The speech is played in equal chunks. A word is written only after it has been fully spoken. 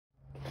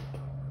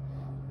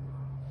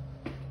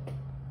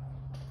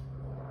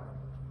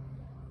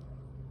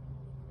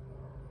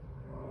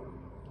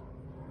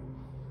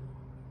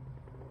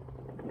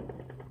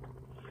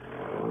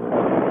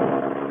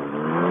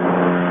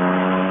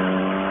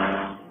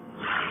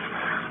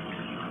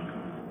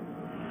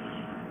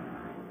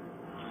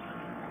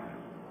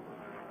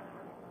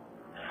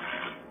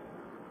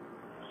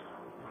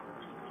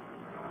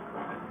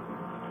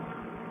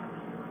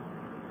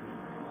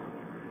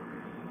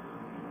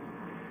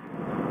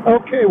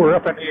Okay, we're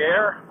up in the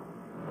air.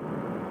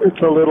 It's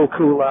a little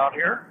cool out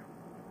here.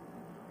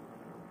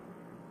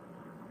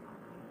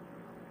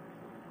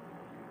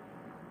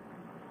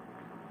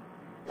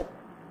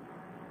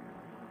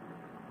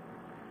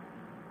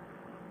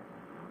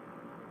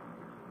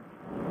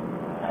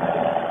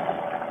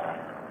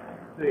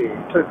 See,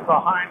 took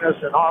behind us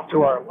and off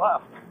to our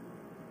left.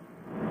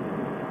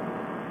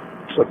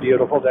 It's a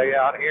beautiful day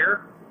out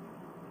here.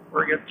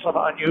 We're getting some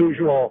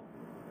unusual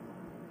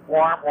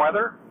warm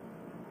weather.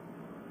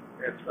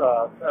 It's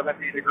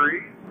 70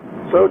 degrees.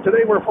 So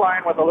today we're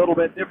flying with a little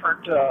bit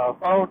different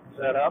phone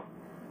setup.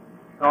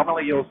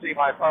 Normally you'll see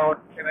my phone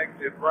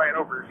connected right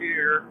over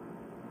here,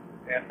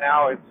 and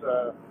now it's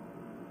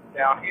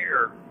down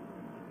here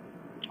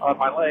on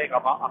my leg,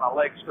 on a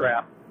leg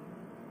strap.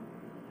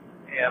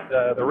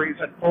 And the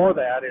reason for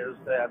that is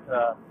that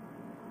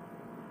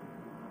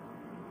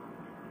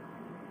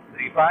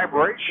the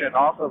vibration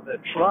off of the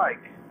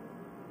trike,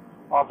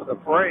 off of the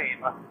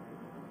frame,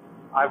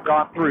 I've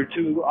gone through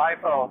two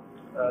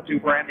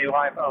brand new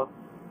iPhone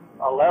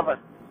 11,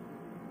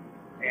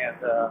 and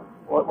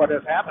what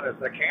has happened is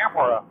the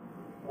camera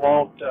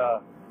won't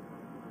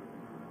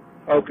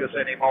focus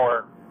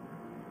anymore.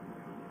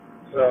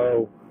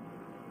 So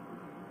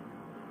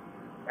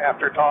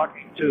after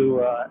talking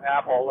to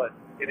Apple and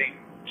getting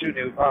two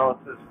new phones,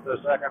 this is the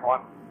second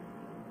one,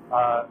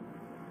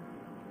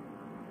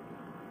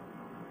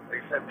 they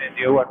sent me a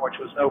new one, which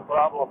was no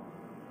problem.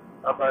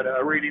 But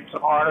reading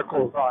some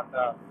articles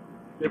on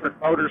different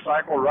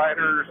motorcycle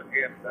riders and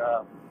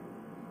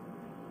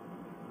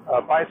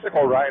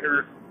bicycle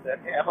riders that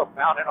have them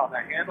mounted on the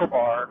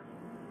handlebar,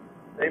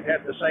 they've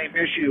had the same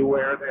issue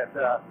where that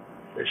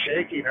the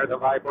shaking or the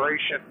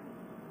vibration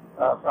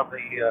from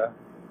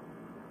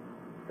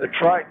the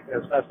trike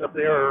has messed up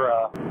their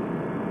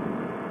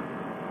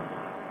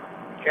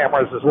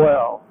cameras as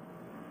well.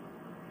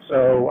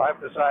 So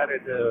I've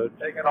decided to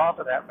take it off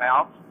of that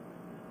mount.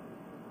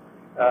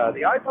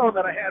 The iPhone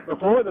that I had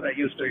before that I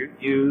used to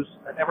use,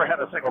 I never had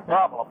a single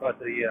problem, but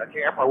the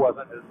camera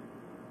wasn't as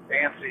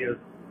fancy as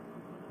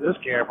this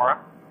camera.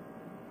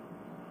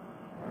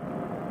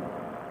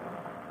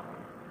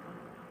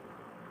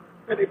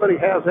 If anybody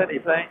has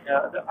anything,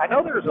 I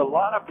know there's a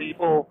lot of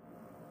people,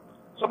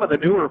 some of the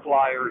newer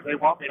flyers, they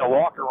want me to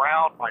walk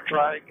around my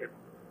trike and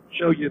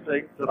show you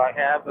things that I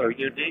have that are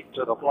unique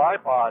to the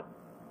FlyPod,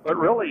 but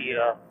really,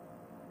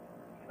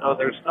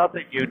 there's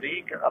nothing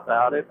unique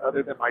about it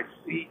other than my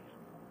seat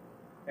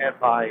and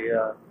my,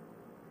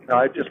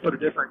 I just put a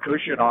different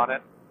cushion on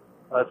it.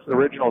 That's the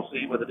original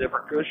seat with a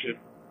different cushion.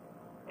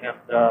 And,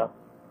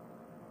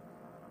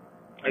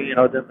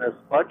 then this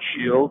butt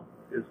shield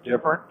is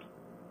different.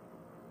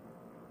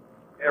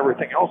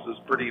 Everything else is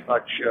pretty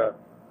much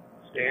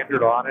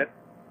standard on it.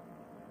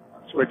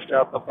 I switched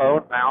out the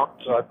phone mount,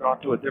 so I've gone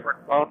to a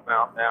different phone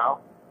mount now.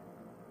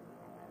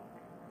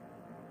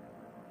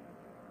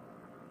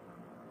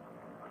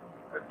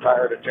 I'm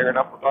tired of tearing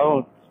up the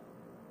phones.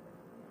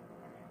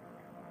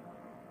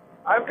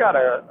 I've got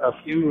a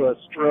few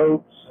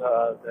strobes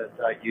that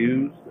I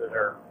use that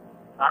are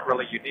not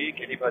really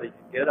unique. Anybody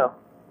can get them.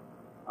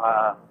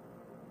 I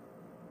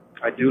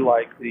do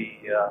like the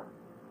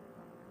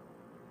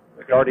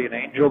Guardian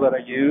Angel that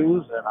I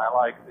use, and I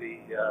like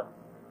the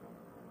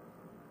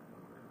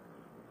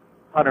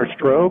Hunter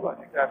strobe. I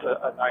think that's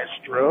a nice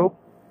strobe.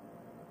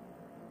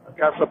 I've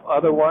got some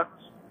other ones.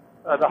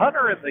 The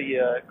Hunter and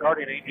the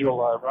Guardian Angel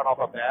run off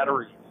a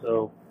battery,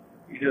 so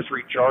you just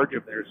recharge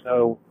them. There's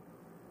no,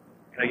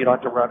 you don't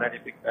have to run any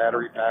big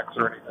battery packs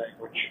or anything,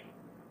 which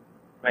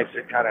makes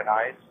it kind of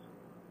nice.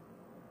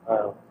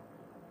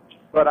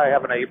 But I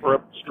have an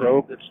Abram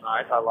strobe that's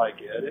nice. I like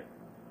it. It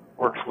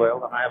works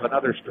well. And I have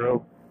another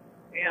strobe.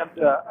 And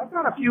I've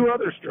got a few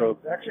other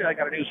strobes. Actually, I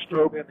got a new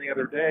strobe in the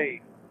other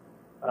day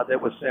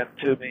that was sent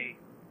to me.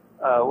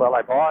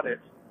 I bought it,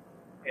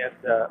 and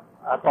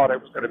I thought it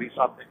was going to be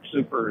something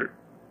super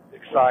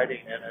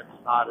exciting, and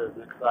it's not as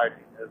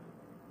exciting as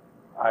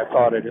I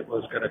thought it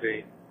was going to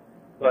be.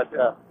 But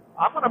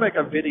I'm going to make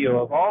a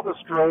video of all the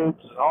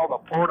strobes and all the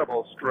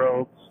portable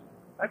strobes.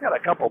 I've got a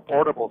couple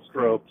portable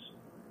strobes,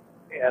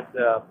 and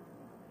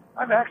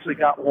I've actually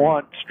got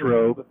one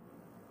strobe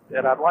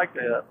that I'd like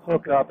to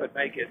hook up and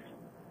make it.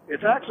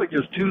 It's actually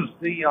just two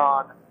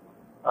Xeon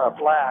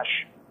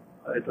flash.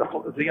 It's a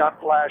Xeon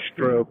flash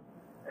strobe,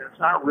 and it's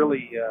not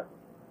really a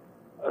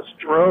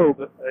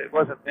strobe. It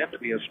wasn't meant to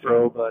be a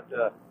strobe, but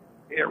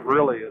it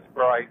really is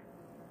bright,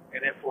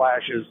 and it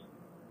flashes.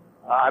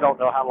 I don't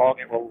know how long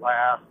it will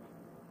last.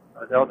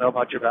 I don't know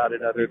much about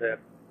it other than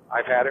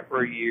I've had it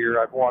for a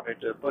year. I've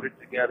wanted to put it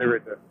together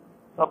into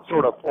some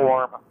sort of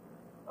form,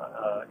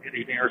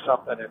 anything or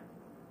something, and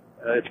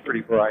it's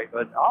pretty bright.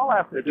 But I'll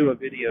have to do a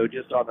video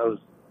just on those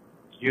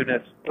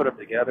units, put them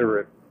together,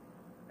 and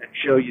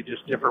show you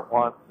just different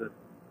ones and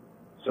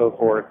so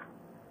forth.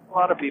 A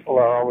lot of people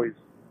always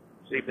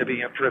seem to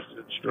be interested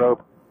in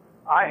strobe.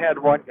 I had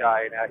one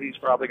guy, now he's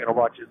probably going to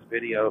watch this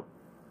video,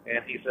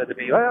 and he said to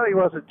me, well, he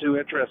wasn't too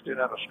interested in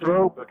a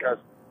strobe because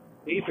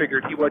he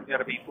figured he wasn't going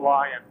to be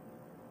flying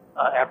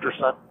after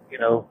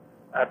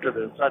after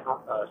the sun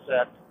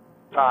set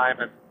time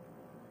and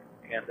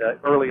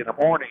early in the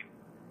morning,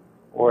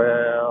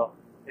 well,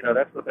 you know,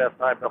 that's the best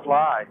time to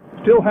fly.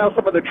 Still how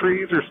some of the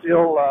trees are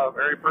still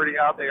very pretty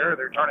out there.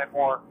 They're turning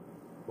more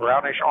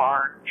brownish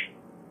orange,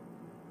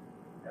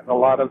 and a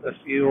lot of the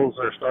fields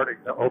are starting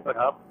to open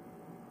up,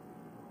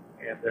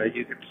 and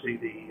you can see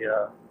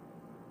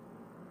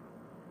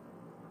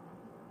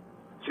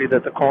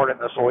that the corn and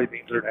the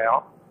soybeans are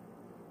down.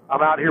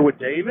 I'm out here with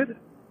David,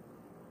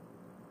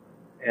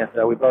 and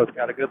we both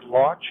got a good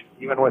launch,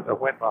 even with the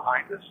wind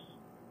behind us.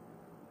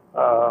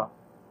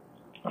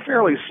 A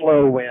fairly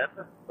slow wind,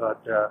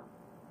 but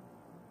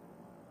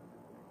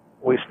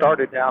we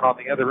started down on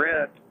the other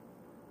end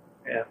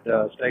and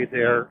stayed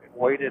there and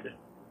waited,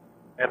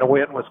 and the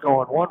wind was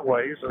going one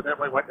way, so then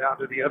we went down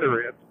to the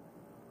other end,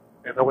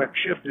 and the wind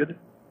shifted,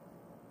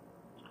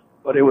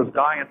 but it was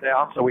dying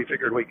down, so we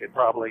figured we could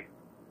probably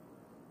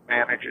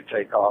manage and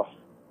take off,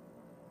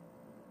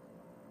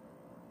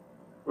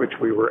 which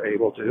we were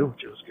able to,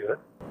 which was good.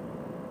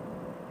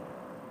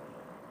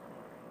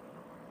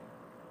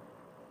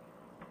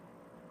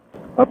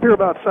 Up here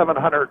about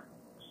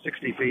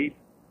 760 feet,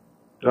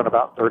 doing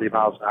about 30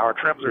 miles an hour.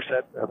 Trims are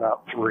set at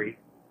about 3.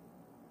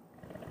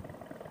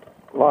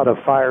 A lot of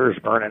fires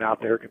burning out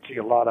there. You can see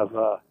a lot of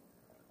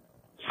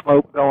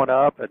smoke going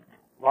up and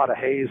a lot of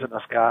haze in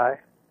the sky.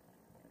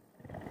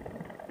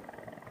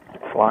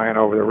 Flying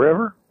over the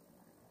river.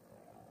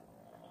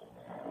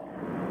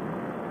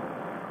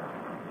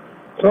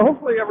 So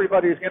hopefully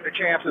everybody's getting a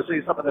chance to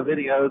see some of the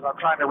videos. I'm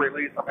trying to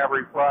release them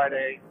every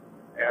Friday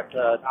at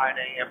 9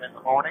 a.m. in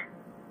the morning.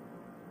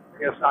 I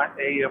guess 9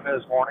 a.m.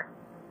 this morning.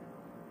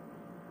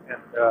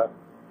 And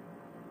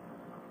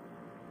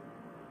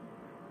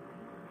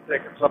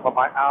taking some of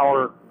my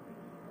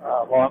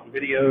hour-long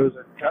videos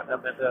and cutting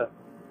them into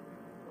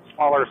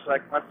smaller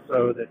segments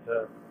so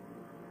that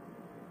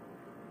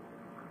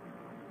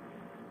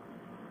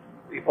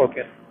people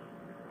can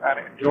kind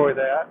of enjoy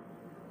that.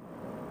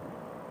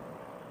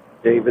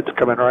 David's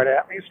coming right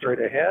at me, straight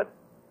ahead.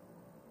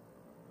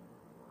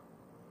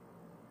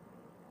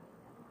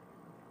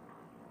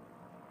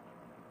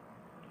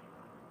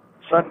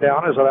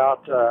 Sundown is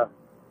about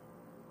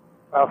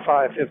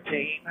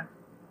 5:15.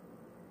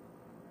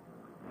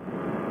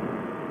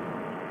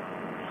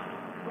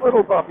 A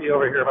little bumpy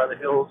over here by the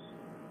hills.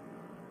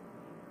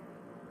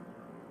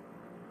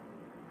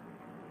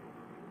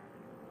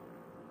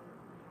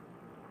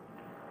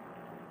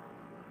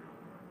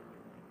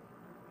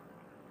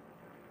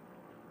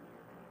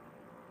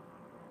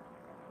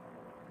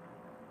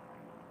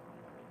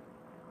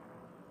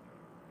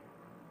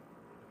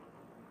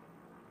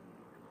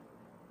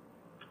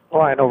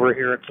 Flying over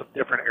here in some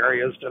different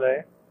areas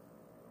today.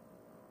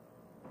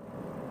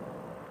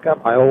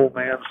 Got my old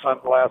man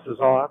sunglasses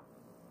on,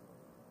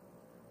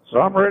 so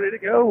I'm ready to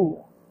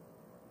go.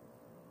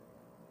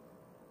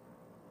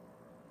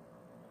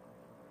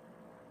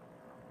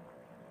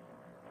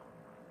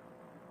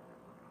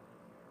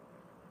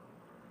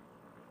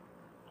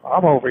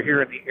 I'm over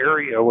here in the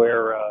area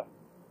where, a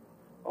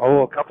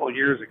couple of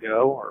years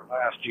ago, or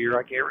last year,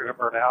 I can't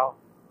remember now,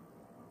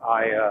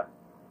 I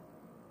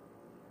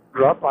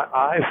dropped my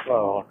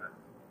iPhone,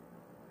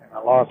 and I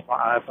lost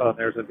my iPhone.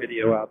 There's a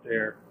video out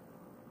there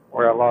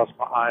where I lost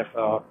my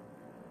iPhone.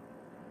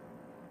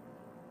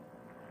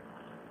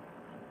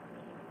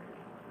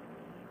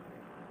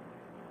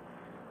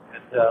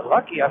 And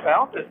lucky I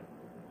found it.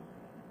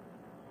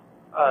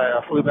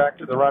 I flew back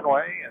to the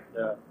runway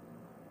and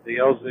the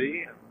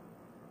LZ and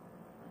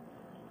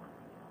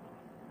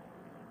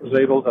was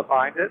able to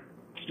find it.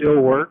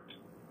 Still worked.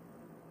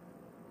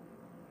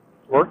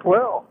 Worked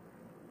well.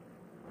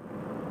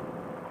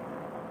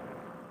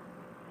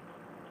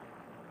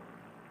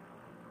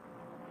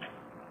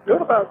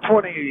 Doing about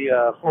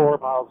 24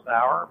 miles an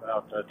hour,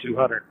 about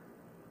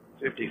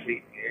 250 feet in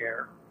the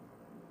air.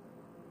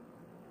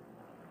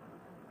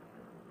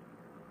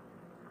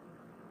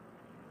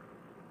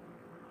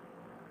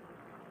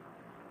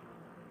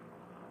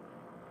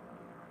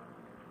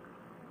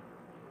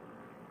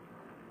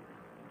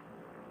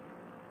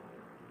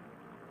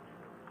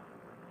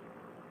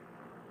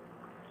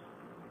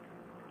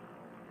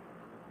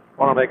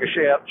 I want to make a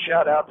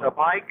shout out to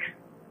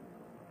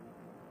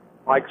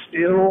Mike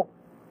Steele.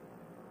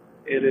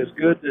 It is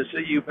good to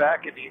see you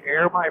back in the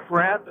air, my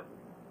friend.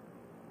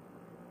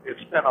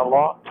 It's been a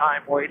long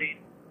time waiting,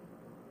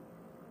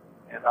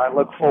 and I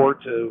look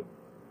forward to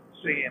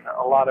seeing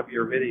a lot of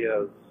your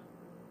videos.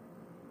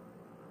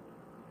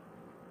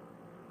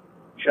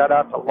 Shout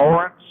out to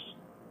Lawrence.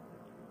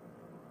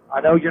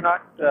 I know you're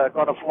not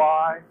going to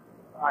fly.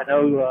 I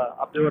know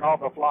I'm doing all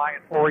the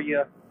flying for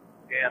you,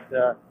 and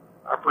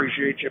I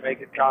appreciate you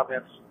making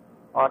comments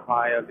on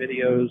my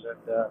videos,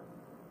 and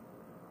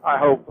I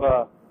hope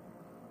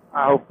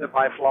that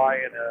my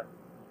flying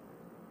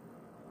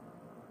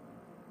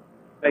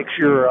makes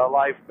your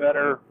life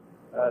better,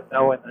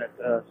 knowing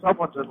that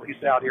someone's at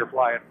least out here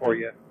flying for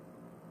you.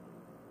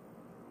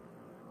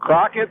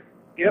 Crockett,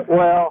 get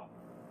well.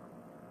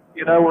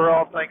 You know, we're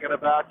all thinking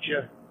about you.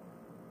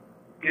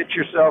 Get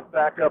yourself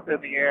back up in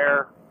the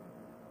air.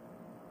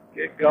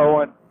 get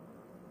going.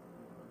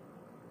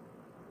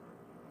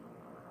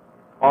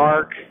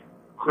 Mark,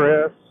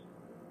 Chris,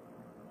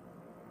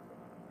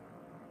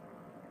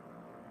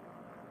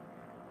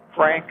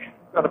 Frank,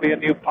 going to be a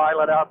new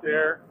pilot out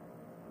there,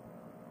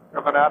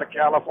 coming out of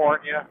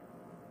California.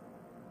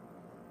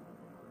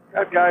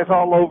 Got guys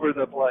all over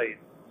the place.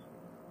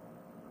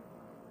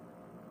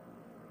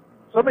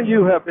 Some of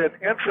you have been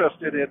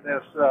interested in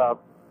this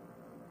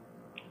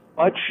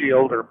mud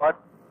shield or mud,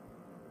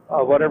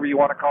 whatever you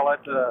want to call it,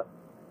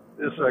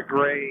 this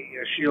gray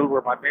shield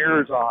where my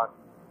mirror's on.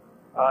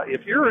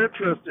 If you're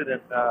interested in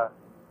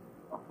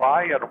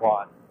buying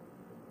one,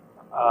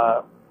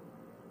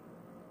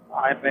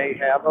 I may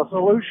have a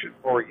solution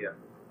for you.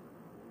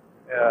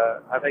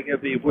 I think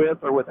it'd be with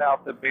or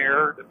without the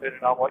mirror,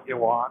 depending on what you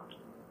want.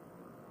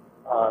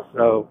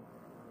 So,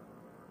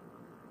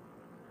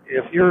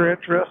 if you're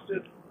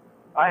interested,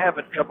 I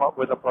haven't come up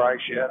with a price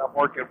yet. I'm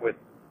working with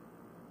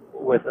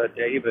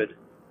David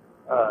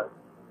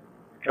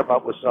come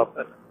up with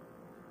something,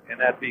 and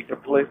that'd be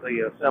completely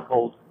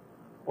assembled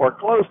or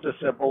close to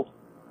assembled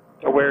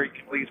to where you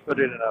can at least put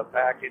it in a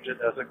package. It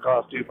doesn't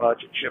cost too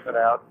much and ship it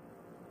out.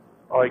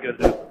 All you got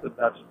to do is put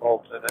the nuts and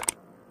bolts in it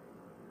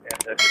and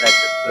connect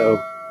it.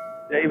 So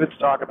David's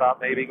talking about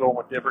maybe going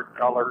with different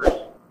colors,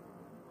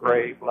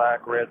 gray,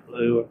 black, red,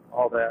 blue, and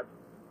all that.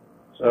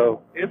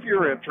 So if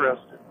you're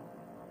interested,